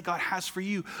plan that God has for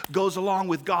you goes along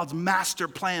with God's master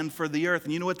plan for the earth.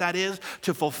 And you know what that is?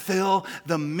 To fulfill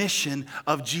the mission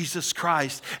of Jesus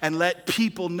Christ and let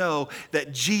people know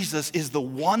that Jesus is the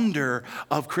wonder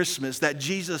of Christmas, that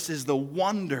Jesus is the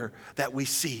wonder that we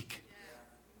seek.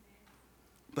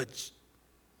 But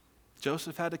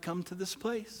Joseph had to come to this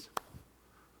place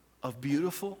of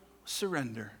beautiful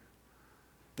surrender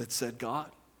that said,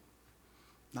 God,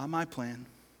 not my plan,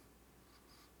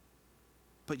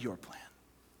 but your plan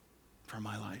for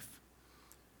my life.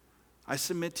 I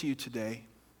submit to you today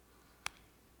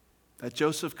that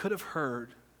Joseph could have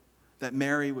heard that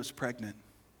Mary was pregnant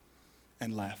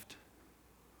and left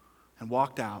and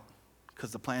walked out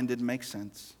because the plan didn't make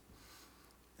sense,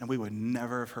 and we would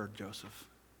never have heard Joseph.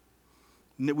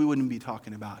 We wouldn't be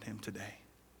talking about him today.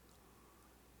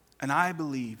 And I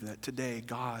believe that today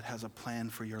God has a plan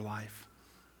for your life.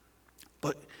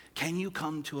 But can you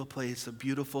come to a place of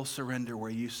beautiful surrender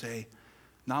where you say,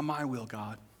 not my will,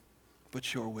 God,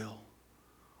 but your will.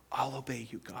 I'll obey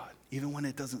you, God, even when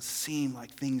it doesn't seem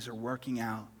like things are working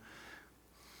out.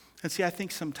 And see, I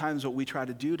think sometimes what we try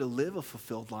to do to live a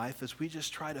fulfilled life is we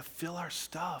just try to fill our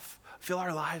stuff, fill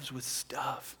our lives with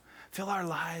stuff, fill our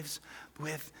lives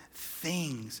with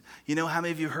things. You know, how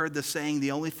many of you heard the saying,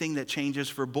 the only thing that changes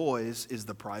for boys is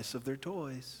the price of their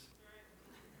toys?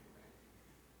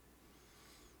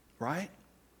 Right?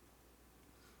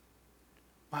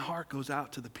 My heart goes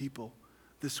out to the people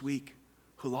this week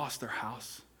who lost their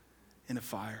house in a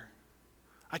fire.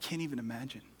 I can't even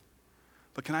imagine.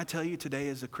 But can I tell you today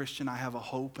as a Christian, I have a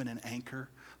hope and an anchor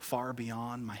far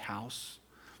beyond my house,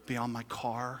 beyond my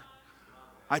car.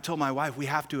 I told my wife, we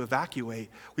have to evacuate.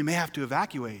 We may have to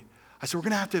evacuate. I said, we're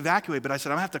going to have to evacuate. But I said,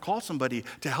 I'm going to have to call somebody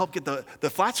to help get the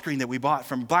flat screen that we bought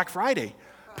from Black Friday.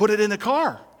 Put it in the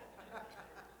car.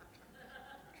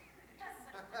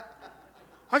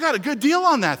 I got a good deal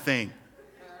on that thing.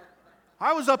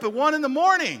 I was up at 1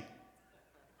 a.m.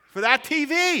 for that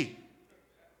TV.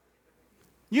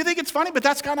 You think it's funny, but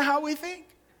that's kind of how we think.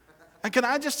 And can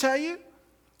I just tell you,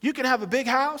 you can have a big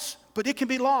house, but it can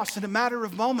be lost in a matter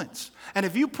of moments. And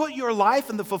if you put your life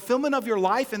and the fulfillment of your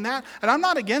life in that, and I'm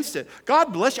not against it,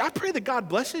 God bless you. I pray that God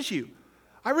blesses you.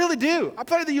 I really do. I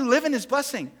pray that you live in His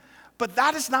blessing. But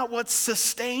that is not what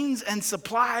sustains and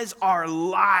supplies our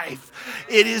life.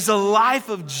 It is a life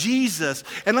of Jesus.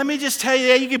 And let me just tell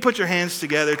you, you can put your hands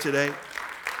together today.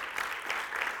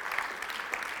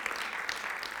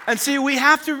 And see, we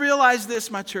have to realize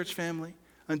this, my church family.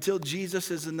 Until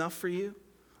Jesus is enough for you,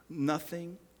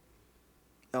 nothing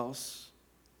else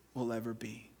will ever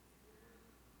be.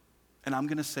 And I'm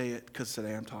going to say it because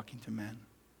today I'm talking to men.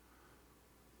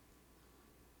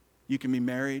 You can be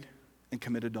married and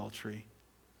commit adultery,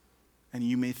 and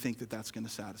you may think that that's going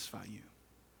to satisfy you,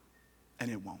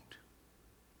 and it won't.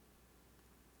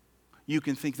 You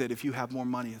can think that if you have more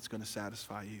money, it's going to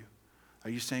satisfy you. Are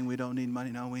you saying we don't need money?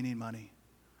 No, we need money.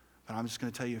 But I'm just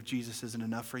going to tell you, if Jesus isn't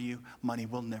enough for you, money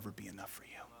will never be enough for you.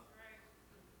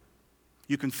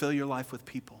 You can fill your life with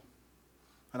people.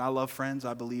 And I love friends.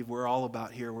 I believe we're all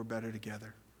about here. We're better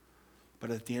together.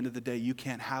 But at the end of the day, you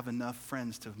can't have enough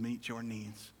friends to meet your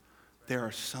needs. There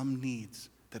are some needs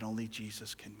that only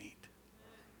Jesus can meet.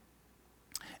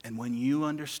 And when you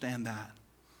understand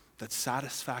that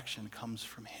satisfaction comes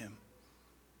from Him,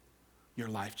 your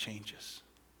life changes.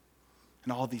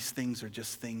 And all these things are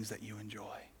just things that you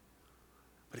enjoy.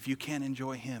 But if you can't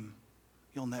enjoy Him,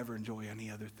 you'll never enjoy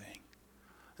any other thing.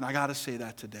 And I got to say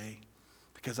that today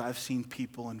because I've seen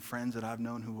people and friends that I've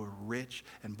known who were rich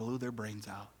and blew their brains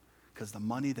out because the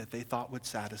money that they thought would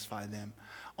satisfy them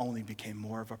only became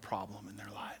more of a problem in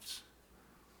their lives.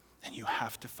 And you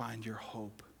have to find your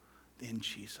hope in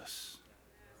Jesus.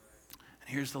 And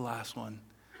here's the last one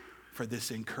for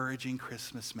this encouraging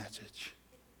Christmas message.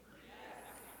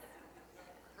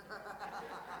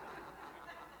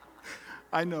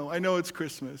 I know it's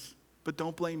Christmas, but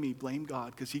don't blame me, blame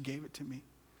God, because He gave it to me.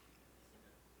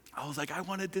 I was like, I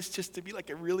wanted this just to be like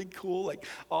a really cool, like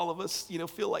all of us,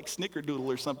 feel like Snickerdoodle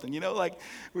or something, like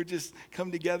we're just come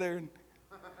together.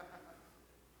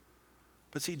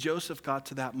 But see, Joseph got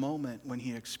to that moment when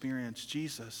he experienced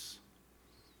Jesus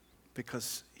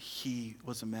because he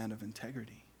was a man of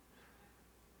integrity,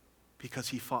 because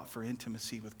he fought for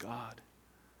intimacy with God,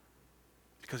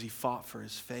 because he fought for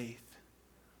his faith.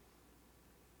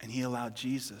 And he allowed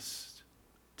Jesus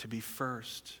to be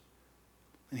first.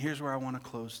 And here's where I want to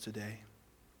close today.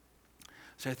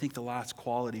 So I think the last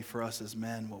quality for us as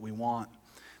men, what we want,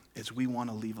 is we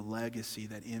want to leave a legacy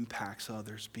that impacts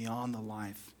others beyond the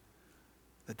life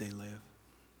that they live.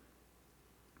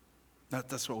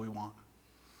 That's what we want.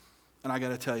 And I got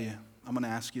to tell you, I'm going to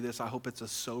ask you this. I hope it's a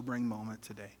sobering moment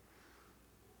today.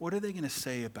 What are they going to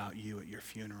say about you at your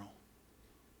funeral?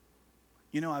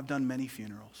 I've done many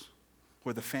funerals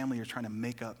where the family are trying to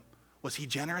make up. Was he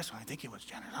generous? Well, I think he was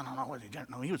generous. I don't know. Was he generous?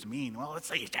 No, he was mean. Well, let's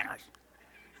say he's generous.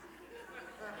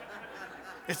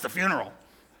 It's the funeral.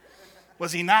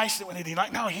 Was he nice? Did he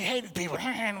like? No, he hated people. What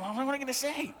am I going to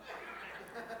say?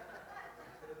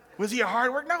 Was he a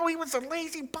hard worker? No, he was a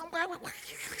lazy bum.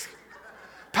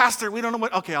 Pastor, we don't know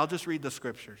what. Okay, I'll just read the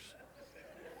scriptures.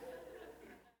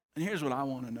 And here's what I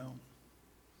want to know.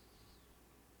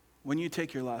 When you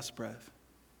take your last breath,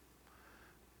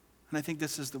 and I think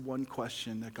this is the one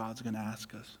question that God's going to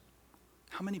ask us.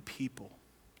 How many people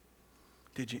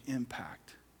did you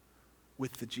impact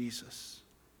with the Jesus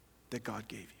that God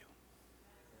gave you?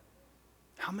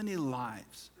 How many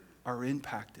lives are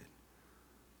impacted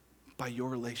by your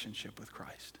relationship with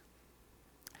Christ?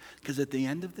 Because at the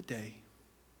end of the day,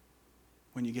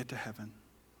 when you get to heaven,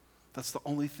 that's the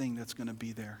only thing that's going to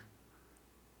be there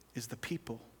is the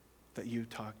people that you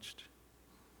touched.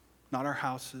 Not our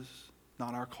houses,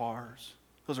 not our cars.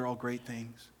 Those are all great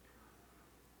things.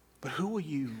 But who will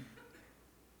you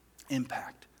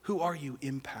impact? Who are you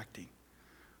impacting?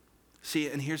 See,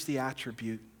 and here's the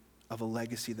attribute of a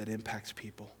legacy that impacts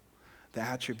people. The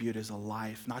attribute is a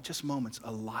life, not just moments,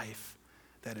 a life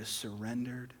that is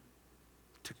surrendered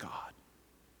to God.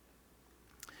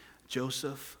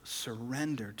 Joseph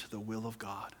surrendered to the will of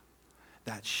God.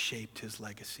 That shaped his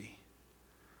legacy.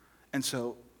 And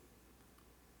so,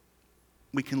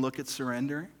 we can look at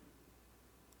surrender.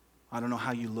 I don't know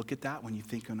how you look at that when you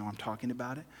think, I'm talking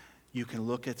about it. You can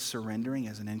look at surrendering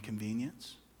as an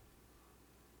inconvenience.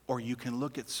 Or you can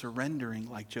look at surrendering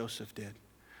like Joseph did.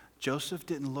 Joseph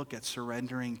didn't look at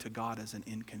surrendering to God as an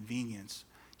inconvenience.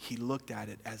 He looked at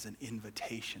it as an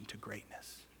invitation to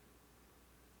greatness.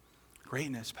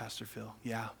 Greatness, Pastor Phil,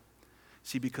 yeah.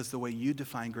 See, because the way you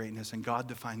define greatness and God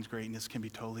defines greatness can be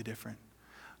totally different.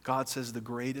 God says the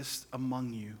greatest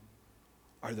among you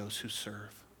are those who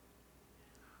serve.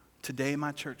 Today,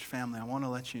 my church family, I want to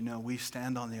let you know we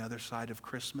stand on the other side of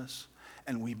Christmas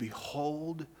and we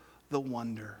behold the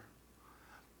wonder.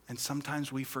 And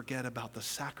sometimes we forget about the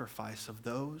sacrifice of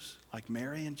those like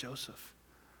Mary and Joseph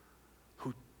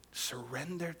who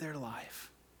surrendered their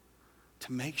life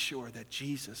to make sure that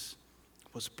Jesus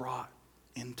was brought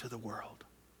into the world.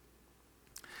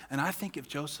 And I think if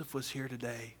Joseph was here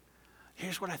today,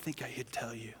 here's what I think he'd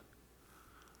tell you.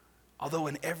 Although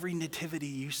in every nativity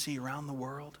you see around the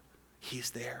world,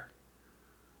 he's there.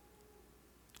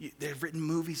 They've written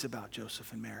movies about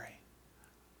Joseph and Mary.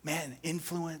 Man,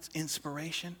 influence,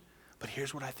 inspiration. But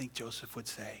here's what I think Joseph would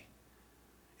say.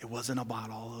 It wasn't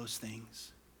about all those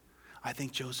things. I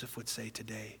think Joseph would say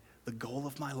today, the goal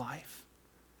of my life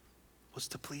was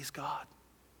to please God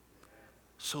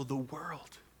so the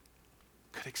world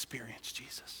could experience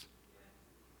Jesus.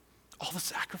 All the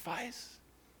sacrifice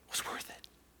was worth it.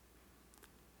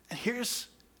 And here's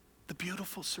the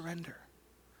beautiful surrender.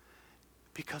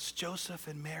 Because Joseph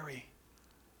and Mary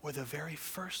were the very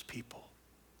first people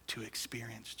to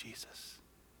experience Jesus.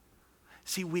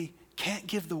 See, we can't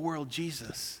give the world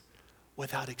Jesus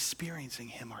without experiencing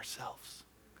him ourselves.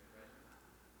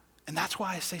 And that's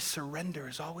why I say surrender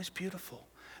is always beautiful,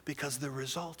 because the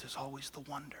result is always the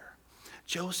wonder.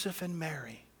 Joseph and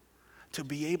Mary, to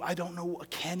be able, I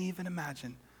can't even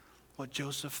imagine what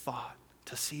Joseph thought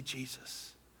to see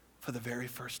Jesus for the very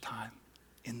first time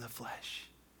in the flesh.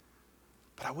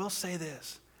 But I will say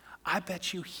this, I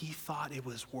bet you he thought it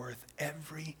was worth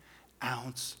every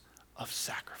ounce of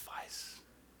sacrifice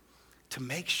to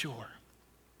make sure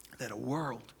that a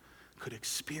world could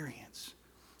experience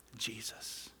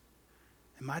Jesus.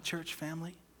 And my church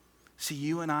family, see,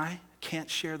 you and I can't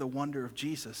share the wonder of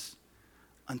Jesus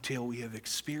until we have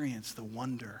experienced the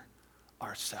wonder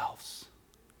ourselves.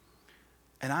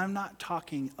 And I'm not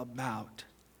talking about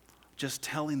just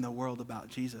telling the world about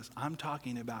Jesus. I'm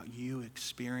talking about you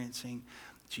experiencing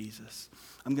Jesus.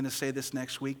 I'm going to say this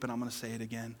next week, but I'm going to say it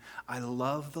again. I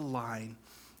love the line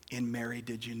in Mary,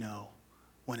 Did You Know?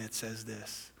 When it says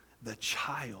this, the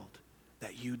child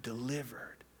that you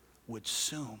delivered would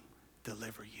soon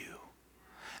deliver you.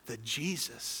 The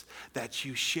Jesus that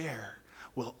you share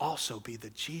will also be the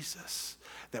Jesus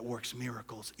that works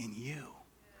miracles in you.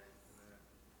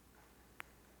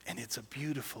 And it's a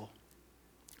beautiful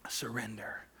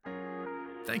surrender.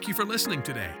 Thank you for listening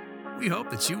today. We hope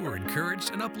that you were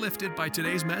encouraged and uplifted by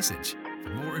today's message. For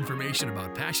more information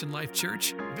about Passion Life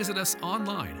Church, visit us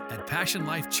online at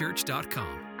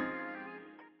passionlifechurch.com.